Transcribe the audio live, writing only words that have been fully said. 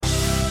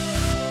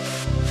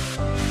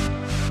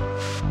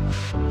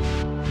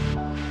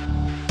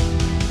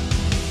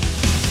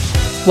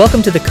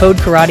Welcome to the Code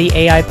Karate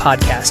AI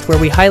podcast, where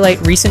we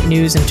highlight recent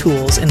news and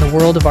tools in the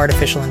world of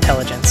artificial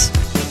intelligence.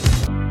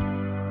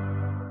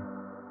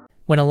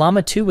 When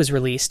Llama2 was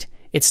released,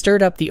 it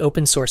stirred up the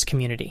open source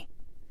community.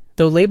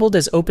 Though labeled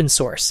as open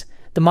source,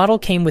 the model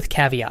came with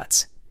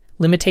caveats,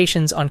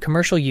 limitations on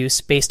commercial use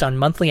based on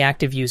monthly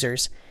active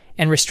users,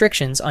 and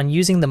restrictions on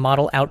using the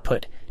model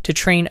output to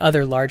train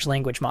other large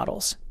language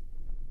models.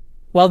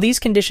 While these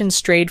conditions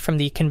strayed from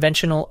the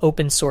conventional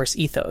open source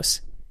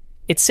ethos,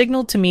 it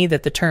signaled to me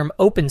that the term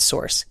open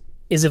source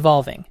is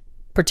evolving,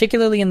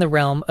 particularly in the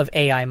realm of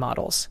AI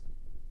models.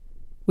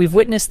 We've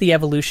witnessed the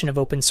evolution of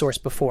open source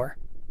before.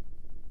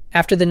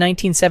 After the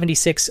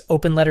 1976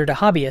 Open Letter to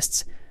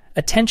Hobbyists,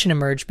 a tension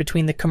emerged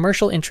between the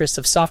commercial interests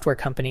of software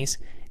companies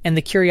and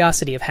the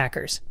curiosity of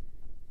hackers.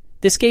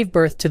 This gave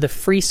birth to the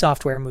free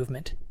software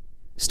movement,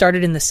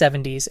 started in the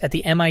 70s at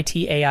the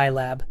MIT AI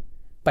Lab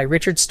by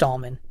Richard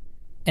Stallman,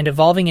 and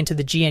evolving into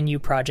the GNU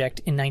project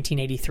in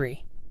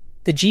 1983.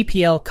 The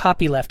GPL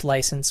copyleft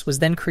license was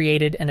then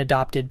created and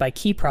adopted by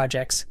key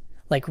projects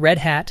like Red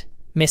Hat,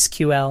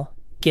 MySQL,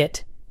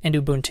 Git, and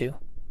Ubuntu.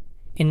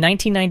 In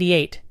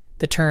 1998,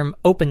 the term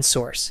open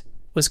source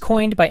was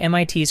coined by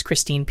MIT's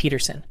Christine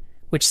Peterson,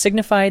 which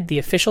signified the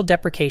official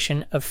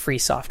deprecation of free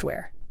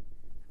software.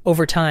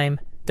 Over time,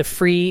 the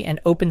free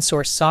and open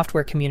source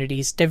software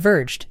communities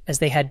diverged as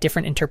they had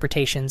different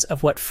interpretations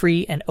of what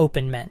free and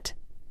open meant.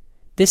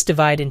 This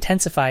divide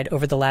intensified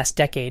over the last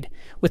decade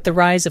with the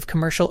rise of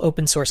commercial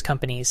open source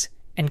companies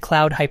and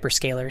cloud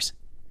hyperscalers.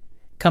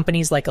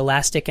 Companies like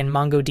Elastic and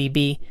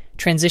MongoDB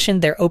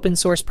transitioned their open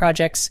source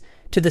projects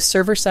to the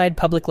server-side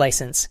public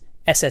license,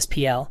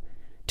 SSPL,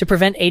 to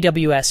prevent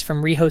AWS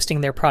from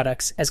rehosting their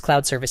products as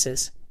cloud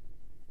services.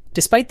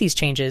 Despite these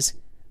changes,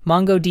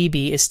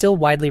 MongoDB is still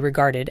widely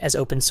regarded as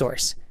open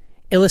source,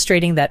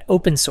 illustrating that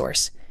open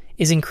source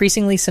is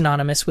increasingly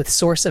synonymous with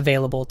source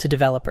available to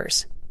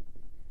developers.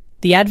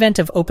 The advent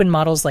of open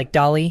models like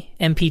DALL-E,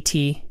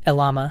 MPT,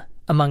 Llama,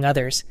 among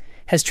others,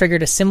 has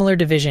triggered a similar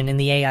division in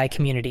the AI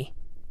community.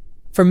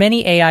 For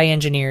many AI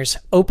engineers,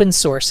 open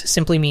source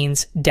simply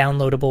means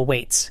downloadable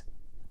weights.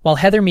 While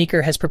Heather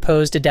Meeker has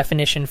proposed a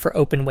definition for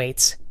open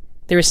weights,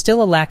 there is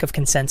still a lack of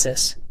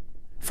consensus.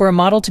 For a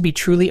model to be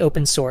truly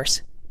open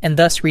source, and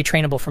thus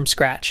retrainable from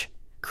scratch,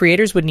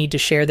 creators would need to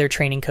share their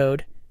training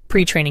code,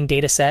 pre-training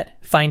dataset,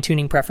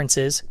 fine-tuning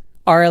preferences,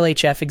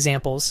 RLHF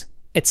examples,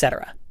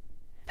 etc.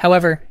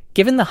 However,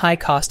 given the high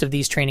cost of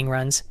these training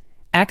runs,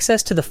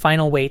 access to the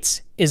final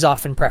weights is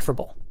often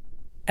preferable.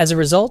 As a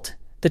result,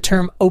 the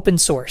term open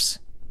source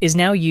is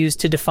now used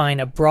to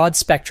define a broad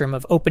spectrum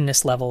of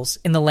openness levels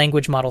in the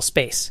language model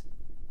space.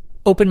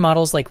 Open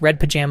models like Red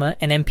Pajama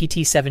and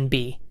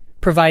MPT-7B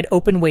provide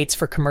open weights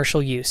for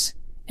commercial use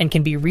and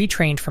can be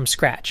retrained from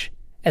scratch,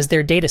 as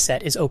their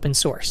dataset is open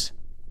source.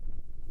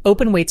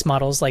 Open weights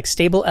models like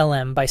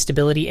StableLM by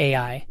Stability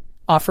AI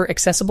offer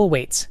accessible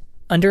weights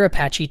under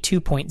Apache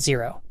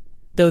 2.0,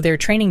 though their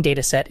training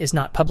dataset is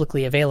not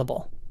publicly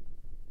available.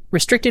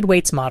 Restricted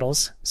weights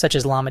models, such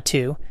as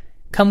Llama2,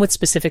 come with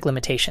specific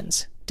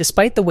limitations,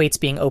 despite the weights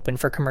being open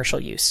for commercial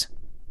use.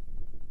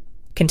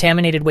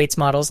 Contaminated weights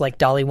models like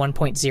DALL-E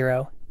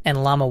 1.0 and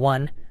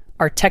Llama1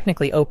 are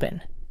technically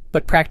open,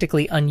 but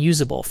practically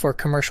unusable for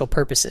commercial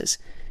purposes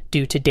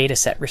due to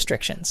dataset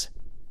restrictions.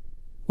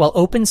 While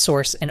open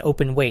source and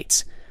open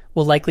weights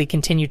will likely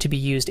continue to be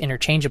used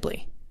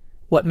interchangeably,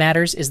 what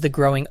matters is the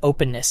growing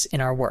openness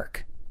in our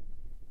work.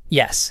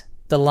 Yes,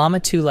 the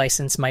Llama2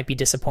 license might be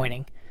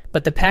disappointing,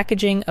 but the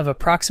packaging of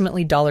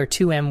approximately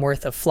 $2M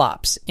worth of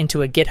flops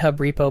into a GitHub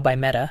repo by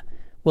Meta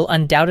will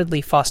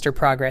undoubtedly foster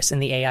progress in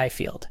the AI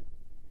field.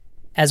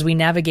 As we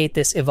navigate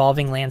this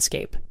evolving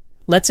landscape,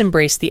 let's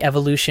embrace the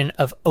evolution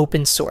of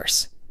open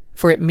source,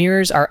 for it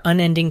mirrors our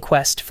unending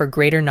quest for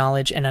greater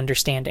knowledge and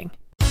understanding.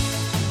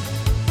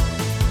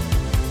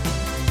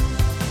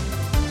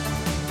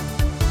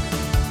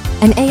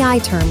 An AI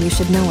term you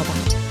should know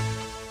about.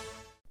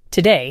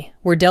 Today,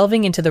 we're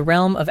delving into the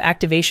realm of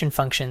activation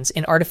functions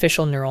in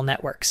artificial neural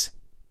networks.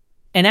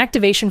 An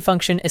activation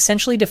function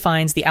essentially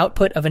defines the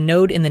output of a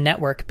node in the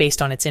network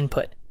based on its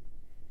input.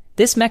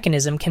 This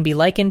mechanism can be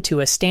likened to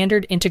a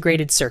standard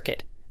integrated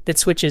circuit that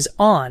switches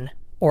on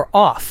or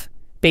off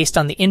based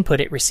on the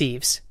input it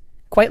receives,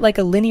 quite like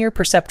a linear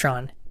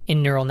perceptron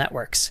in neural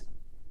networks.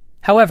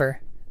 However,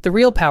 the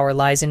real power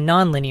lies in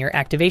nonlinear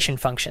activation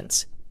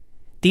functions.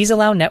 These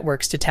allow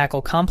networks to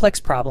tackle complex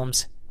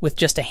problems with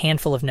just a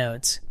handful of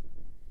nodes.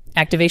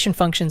 Activation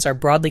functions are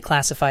broadly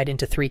classified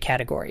into three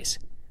categories: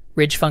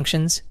 ridge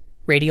functions,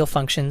 radial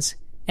functions,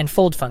 and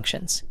fold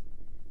functions.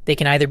 They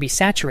can either be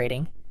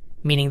saturating,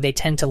 meaning they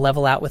tend to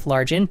level out with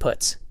large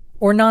inputs,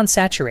 or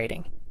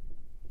non-saturating.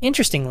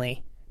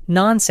 Interestingly,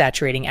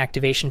 non-saturating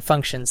activation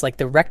functions like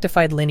the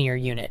rectified linear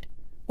unit,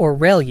 or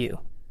ReLU,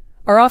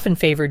 are often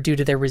favored due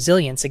to their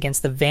resilience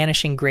against the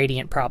vanishing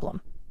gradient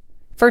problem.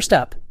 First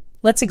up,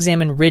 let's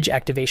examine ridge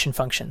activation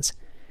functions.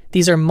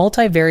 These are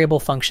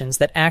multivariable functions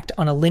that act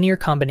on a linear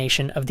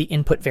combination of the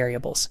input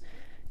variables.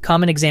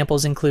 Common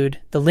examples include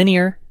the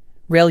linear,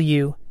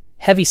 ReLU,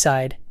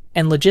 heaviside,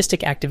 and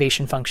logistic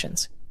activation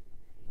functions.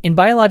 In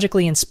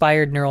biologically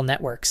inspired neural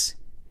networks,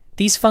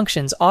 these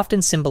functions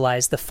often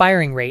symbolize the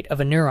firing rate of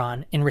a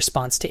neuron in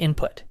response to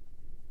input.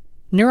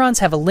 Neurons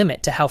have a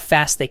limit to how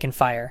fast they can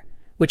fire,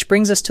 which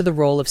brings us to the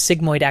role of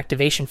sigmoid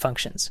activation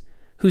functions,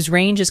 whose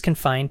range is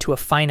confined to a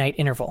finite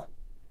interval.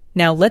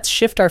 Now let's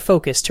shift our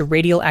focus to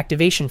radial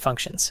activation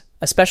functions,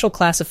 a special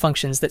class of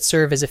functions that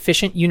serve as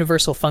efficient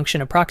universal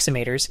function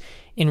approximators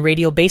in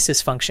radial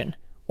basis function,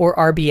 or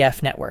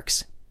RBF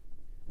networks.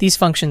 These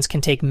functions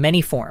can take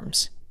many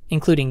forms,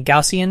 including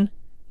Gaussian,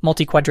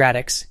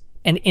 multiquadratics,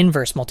 and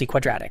inverse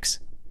multiquadratics.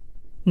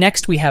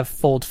 Next, we have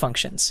fold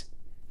functions.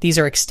 These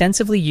are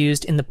extensively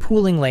used in the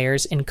pooling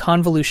layers in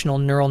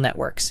convolutional neural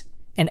networks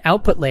and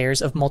output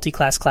layers of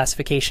multiclass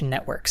classification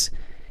networks.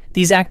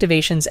 These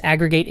activations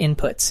aggregate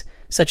inputs,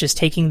 such as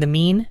taking the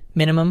mean,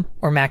 minimum,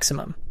 or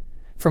maximum.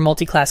 For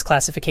multiclass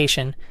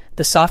classification,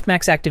 the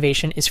softmax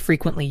activation is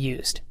frequently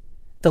used.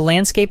 The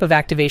landscape of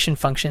activation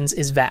functions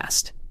is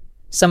vast.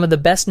 Some of the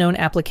best-known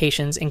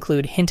applications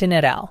include Hinton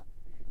et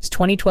al.'s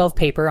 2012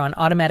 paper on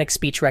automatic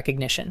speech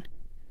recognition,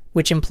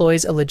 which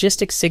employs a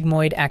logistic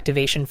sigmoid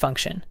activation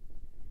function.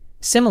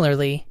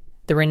 Similarly,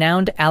 the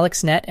renowned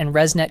AlexNet and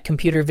ResNet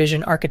computer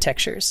vision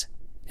architectures,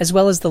 as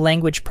well as the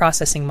language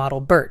processing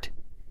model BERT,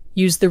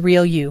 use the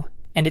RealU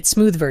and its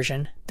smooth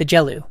version, the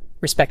GeLU,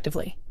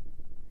 respectively.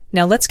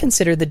 Now let's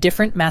consider the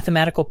different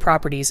mathematical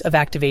properties of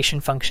activation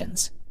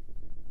functions.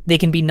 They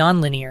can be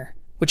nonlinear,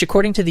 which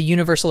according to the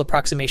universal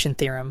approximation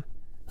theorem,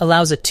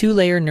 allows a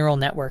two-layer neural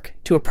network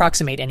to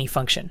approximate any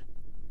function.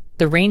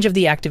 The range of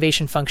the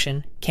activation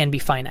function can be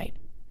finite,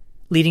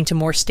 leading to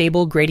more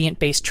stable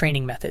gradient-based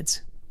training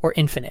methods, or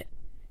infinite,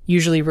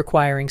 usually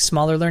requiring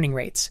smaller learning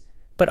rates,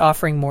 but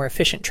offering more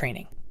efficient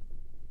training.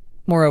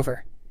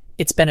 Moreover,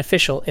 it's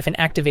beneficial if an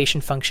activation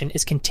function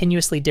is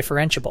continuously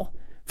differentiable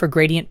for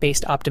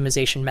gradient-based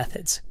optimization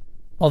methods,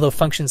 although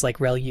functions like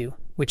ReLU,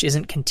 which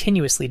isn't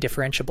continuously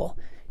differentiable,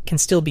 can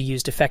still be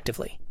used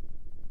effectively.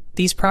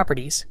 These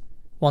properties,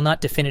 while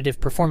not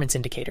definitive performance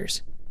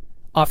indicators,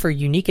 offer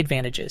unique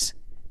advantages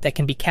that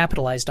can be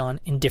capitalized on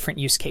in different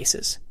use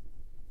cases.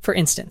 For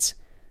instance,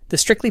 the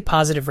strictly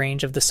positive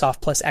range of the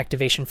SOFT+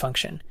 activation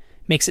function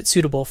makes it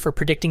suitable for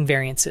predicting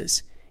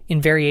variances in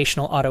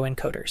variational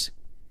autoencoders.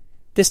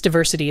 This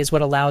diversity is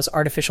what allows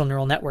artificial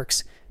neural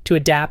networks to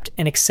adapt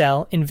and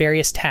excel in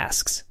various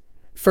tasks,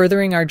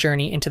 furthering our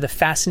journey into the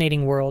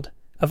fascinating world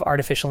of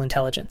artificial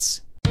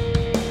intelligence.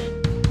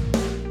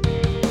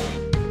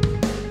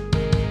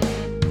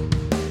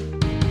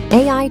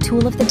 AI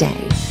Tool of the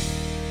Day.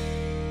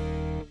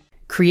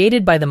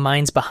 Created by the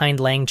minds behind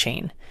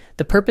LangChain,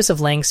 the purpose of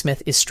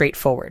LangSmith is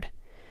straightforward: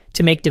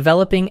 to make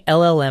developing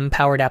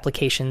LLM-powered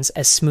applications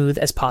as smooth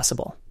as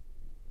possible.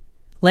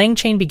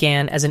 LangChain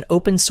began as an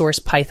open-source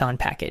Python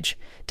package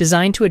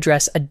designed to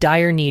address a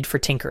dire need for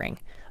tinkering,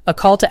 a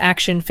call to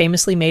action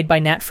famously made by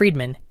Nat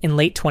Friedman in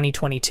late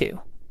 2022.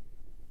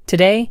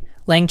 Today,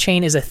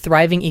 LangChain is a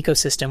thriving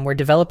ecosystem where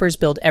developers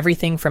build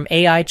everything from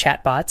AI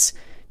chatbots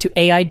to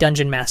AI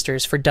dungeon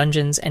masters for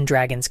Dungeons and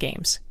Dragons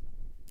games.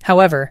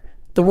 However,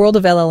 the world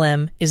of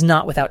LLM is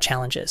not without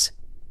challenges.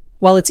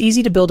 While it's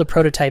easy to build a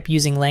prototype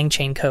using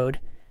LangChain code,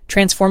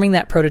 transforming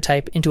that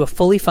prototype into a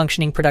fully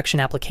functioning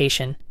production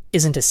application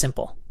isn't as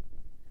simple.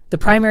 The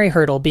primary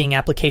hurdle being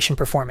application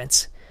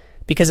performance,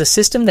 because a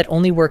system that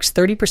only works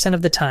 30%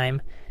 of the time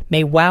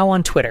may wow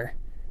on Twitter,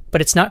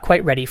 but it's not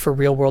quite ready for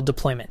real-world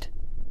deployment.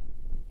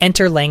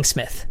 Enter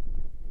LangSmith.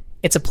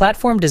 It's a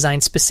platform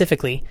designed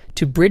specifically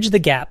to bridge the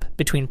gap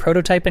between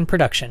prototype and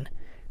production,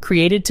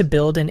 created to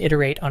build and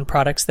iterate on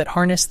products that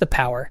harness the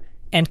power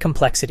and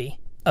complexity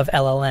of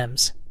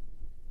LLMs.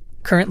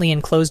 Currently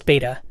in closed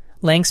beta,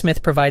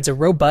 LangSmith provides a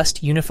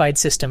robust, unified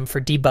system for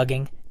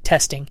debugging,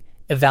 testing,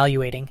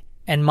 evaluating,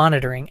 and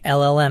monitoring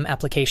LLM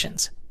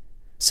applications.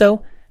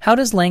 So, how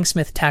does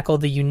LangSmith tackle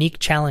the unique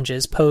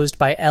challenges posed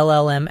by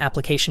LLM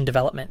application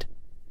development?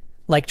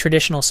 Like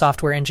traditional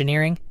software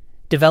engineering,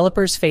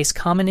 developers face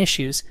common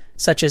issues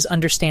such as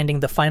understanding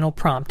the final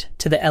prompt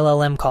to the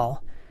LLM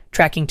call,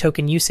 tracking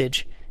token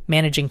usage,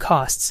 managing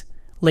costs,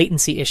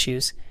 latency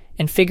issues,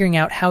 and figuring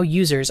out how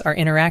users are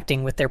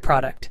interacting with their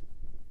product.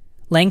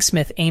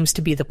 LangSmith aims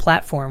to be the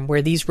platform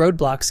where these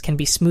roadblocks can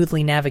be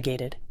smoothly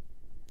navigated.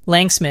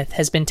 LangSmith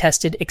has been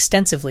tested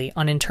extensively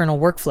on internal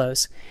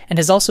workflows and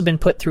has also been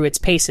put through its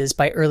paces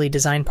by early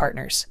design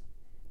partners.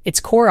 Its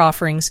core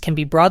offerings can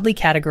be broadly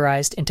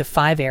categorized into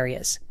 5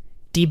 areas: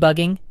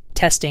 debugging,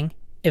 testing,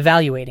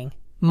 evaluating,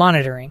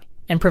 monitoring,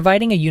 and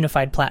providing a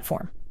unified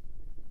platform.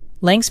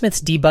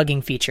 LangSmith's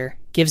debugging feature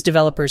gives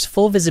developers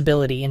full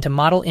visibility into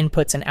model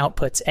inputs and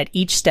outputs at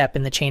each step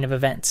in the chain of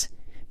events,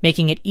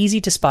 making it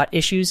easy to spot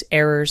issues,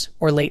 errors,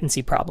 or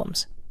latency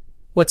problems.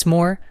 What's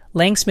more,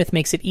 LangSmith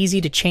makes it easy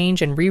to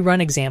change and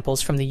rerun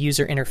examples from the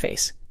user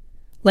interface.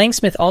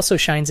 LangSmith also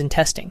shines in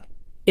testing.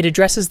 It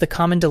addresses the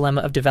common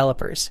dilemma of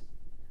developers.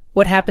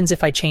 What happens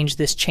if I change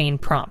this chain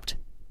prompt?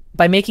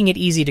 By making it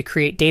easy to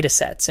create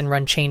datasets and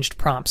run changed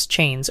prompts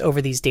chains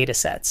over these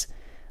datasets,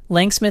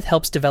 LangSmith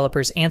helps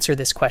developers answer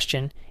this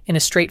question in a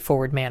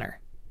straightforward manner.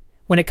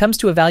 When it comes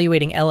to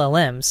evaluating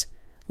LLMs,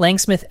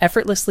 LangSmith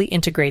effortlessly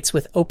integrates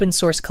with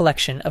open-source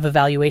collection of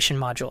evaluation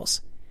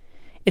modules.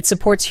 It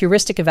supports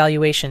heuristic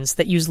evaluations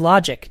that use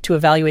logic to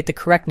evaluate the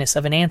correctness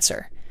of an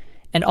answer,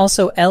 and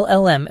also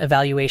LLM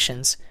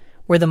evaluations,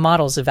 where the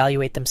models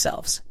evaluate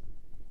themselves.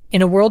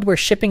 In a world where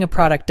shipping a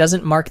product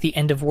doesn't mark the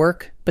end of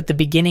work, but the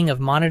beginning of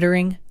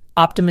monitoring,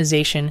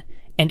 optimization,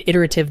 and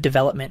iterative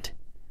development,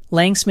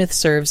 LangSmith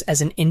serves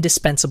as an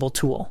indispensable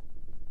tool.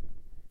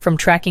 From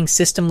tracking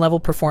system-level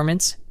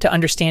performance to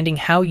understanding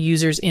how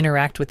users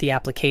interact with the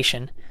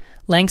application,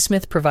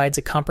 LangSmith provides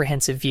a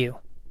comprehensive view.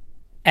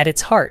 At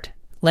its heart,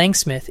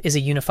 LangSmith is a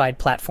unified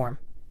platform.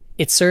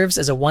 It serves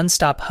as a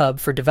one-stop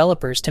hub for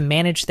developers to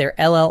manage their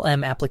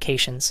LLM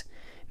applications,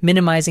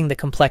 minimizing the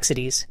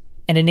complexities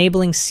and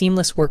enabling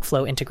seamless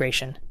workflow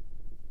integration.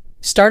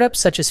 Startups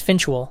such as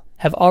Fintual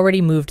have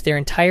already moved their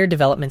entire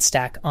development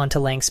stack onto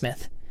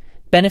LangSmith,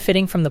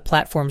 benefiting from the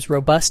platform's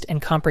robust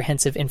and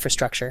comprehensive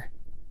infrastructure.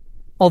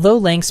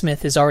 Although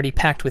LangSmith is already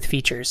packed with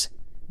features,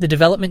 the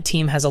development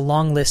team has a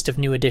long list of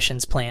new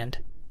additions planned.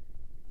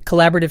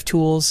 Collaborative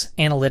tools,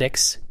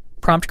 analytics,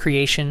 prompt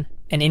creation,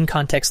 and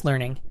in-context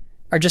learning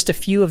are just a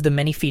few of the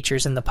many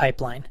features in the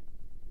pipeline.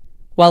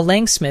 While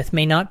LangSmith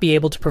may not be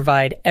able to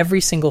provide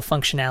every single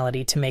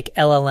functionality to make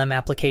LLM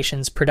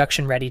applications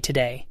production-ready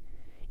today,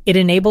 it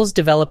enables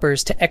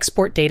developers to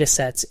export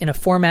datasets in a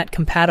format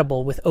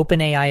compatible with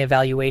OpenAI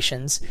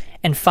evaluations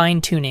and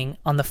fine-tuning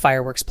on the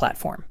Fireworks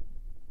platform.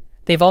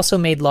 They've also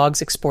made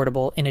logs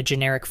exportable in a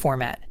generic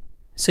format,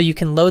 so you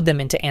can load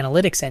them into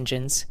analytics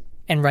engines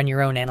and run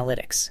your own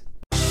analytics.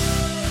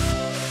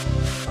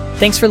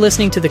 Thanks for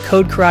listening to the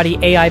Code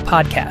Karate AI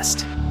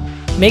podcast.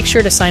 Make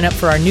sure to sign up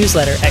for our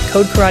newsletter at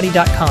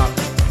codekarate.com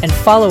and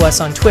follow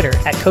us on Twitter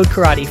at Code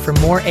Karate for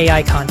more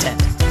AI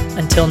content.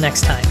 Until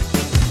next time.